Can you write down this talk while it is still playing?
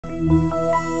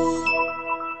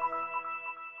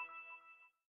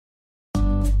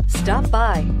Stop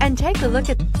by and take a look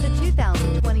at the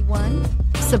 2021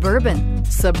 Suburban.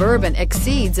 Suburban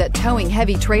exceeds at towing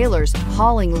heavy trailers,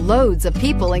 hauling loads of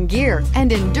people and gear,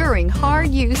 and enduring hard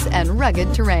use and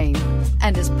rugged terrain,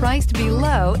 and is priced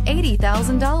below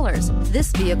 $80,000.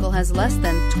 This vehicle has less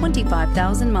than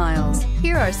 25,000 miles.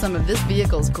 Here are some of this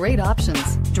vehicle's great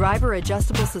options: driver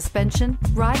adjustable suspension,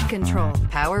 ride control,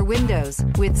 power windows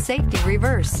with safety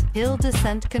reverse, hill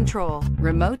descent control,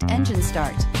 remote engine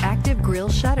start, active grille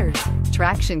shutters,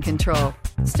 traction control,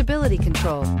 stability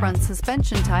control, front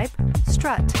suspension type,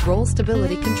 strut, roll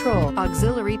stability control,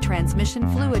 auxiliary transmission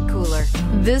fluid cooler.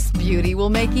 This beauty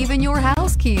will make even your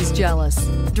house keys jealous.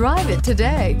 Drive it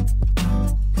today.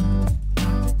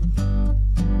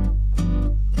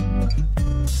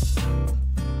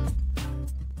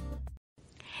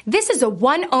 This is a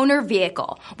one-owner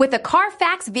vehicle with a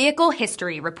Carfax Vehicle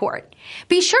History Report.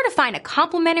 Be sure to find a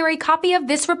complimentary copy of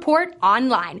this report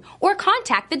online or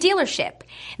contact the dealership.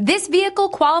 This vehicle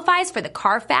qualifies for the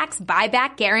Carfax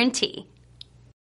Buyback Guarantee.